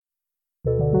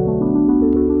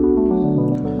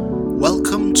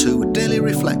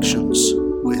Reflections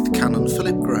with Canon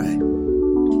Philip Gray.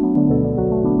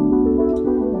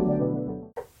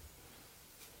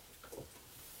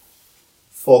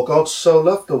 For God so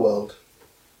loved the world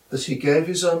that he gave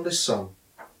his only Son,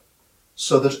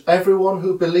 so that everyone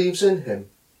who believes in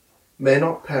him may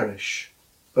not perish,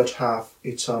 but have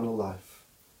eternal life.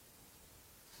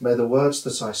 May the words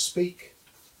that I speak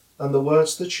and the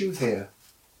words that you hear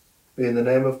be in the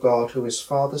name of God, who is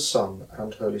Father, Son,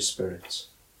 and Holy Spirit.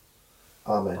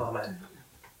 Amen. Amen.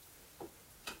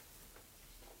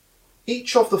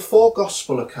 Each of the four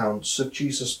Gospel accounts of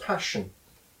Jesus' Passion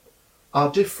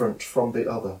are different from the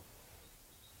other.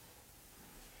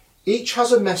 Each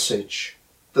has a message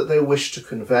that they wish to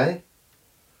convey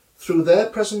through their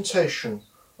presentation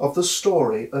of the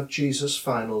story of Jesus'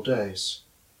 final days.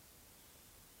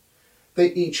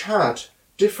 They each had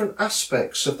different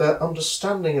aspects of their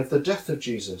understanding of the death of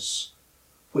Jesus,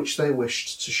 which they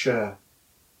wished to share.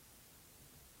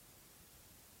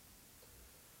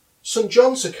 St.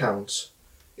 John's account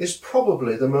is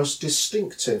probably the most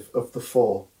distinctive of the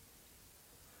four,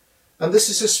 and this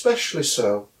is especially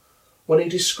so when he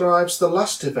describes the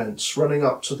last events running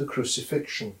up to the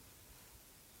crucifixion.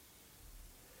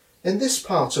 In this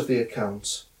part of the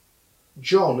account,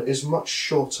 John is much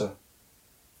shorter,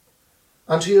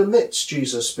 and he omits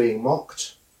Jesus being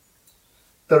mocked.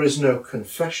 There is no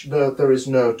confession, there is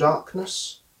no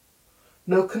darkness,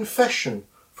 no confession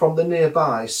from the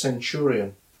nearby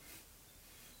centurion.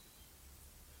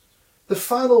 The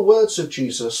final words of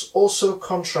Jesus also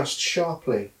contrast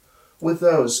sharply with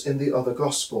those in the other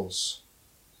Gospels.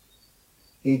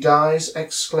 He dies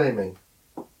exclaiming,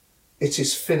 "It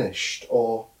is finished,"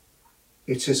 or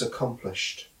 "It is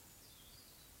accomplished."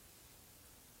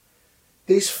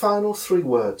 These final three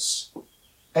words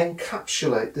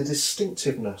encapsulate the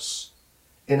distinctiveness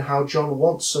in how John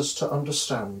wants us to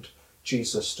understand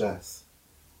Jesus' death.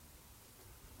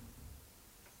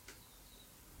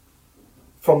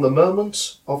 From the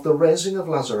moment of the raising of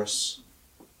Lazarus,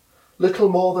 little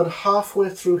more than halfway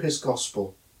through his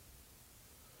Gospel,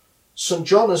 St.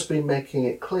 John has been making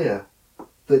it clear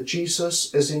that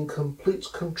Jesus is in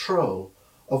complete control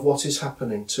of what is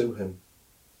happening to him.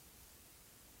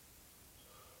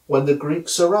 When the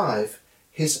Greeks arrive,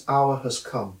 his hour has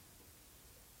come.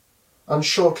 And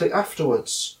shortly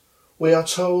afterwards, we are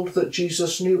told that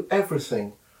Jesus knew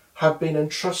everything had been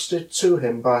entrusted to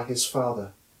him by his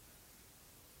Father.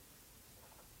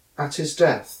 At his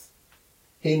death,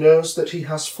 he knows that he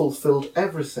has fulfilled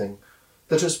everything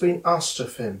that has been asked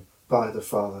of him by the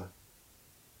Father.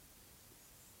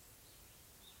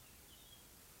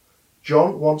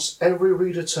 John wants every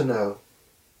reader to know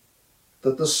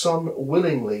that the Son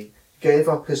willingly gave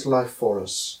up his life for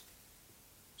us,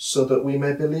 so that we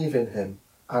may believe in him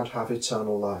and have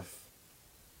eternal life.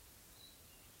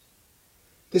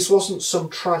 This wasn't some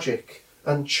tragic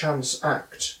and chance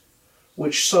act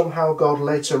which somehow God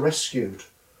later rescued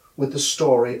with the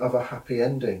story of a happy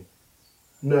ending.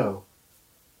 No.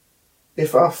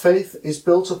 If our faith is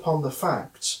built upon the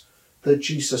fact that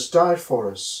Jesus died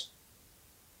for us,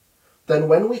 then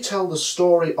when we tell the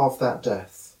story of that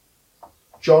death,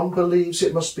 John believes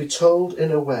it must be told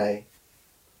in a way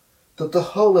that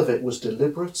the whole of it was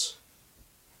deliberate,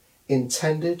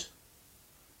 intended,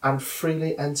 and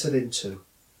freely entered into.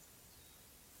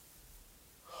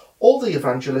 All the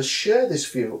evangelists share this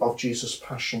view of Jesus'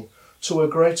 passion to a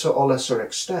greater or lesser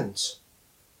extent,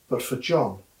 but for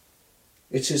John,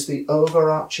 it is the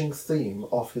overarching theme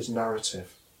of his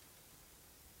narrative.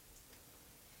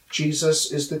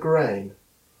 Jesus is the grain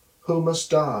who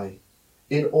must die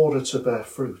in order to bear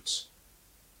fruit.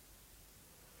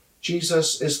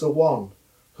 Jesus is the one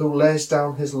who lays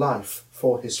down his life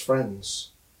for his friends.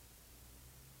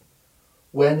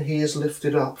 When he is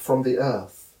lifted up from the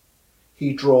earth,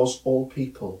 he draws all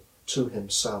people to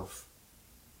himself.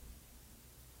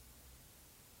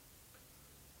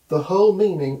 The whole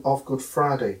meaning of Good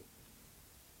Friday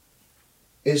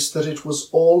is that it was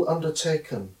all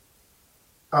undertaken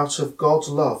out of God's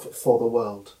love for the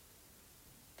world,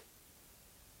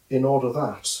 in order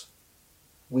that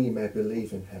we may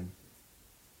believe in him.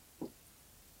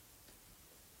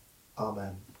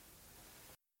 Amen.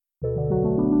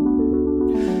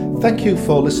 Thank you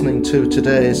for listening to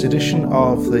today's edition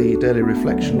of the Daily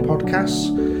Reflection podcast.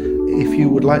 If you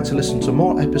would like to listen to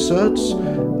more episodes,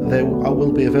 they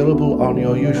will be available on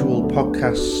your usual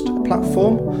podcast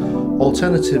platform.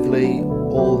 Alternatively,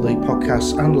 all the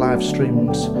podcasts and live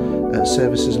streamed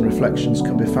services and reflections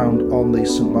can be found on the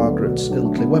St Margaret's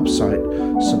Ilkley website,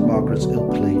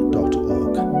 stmargaretsilkley.org.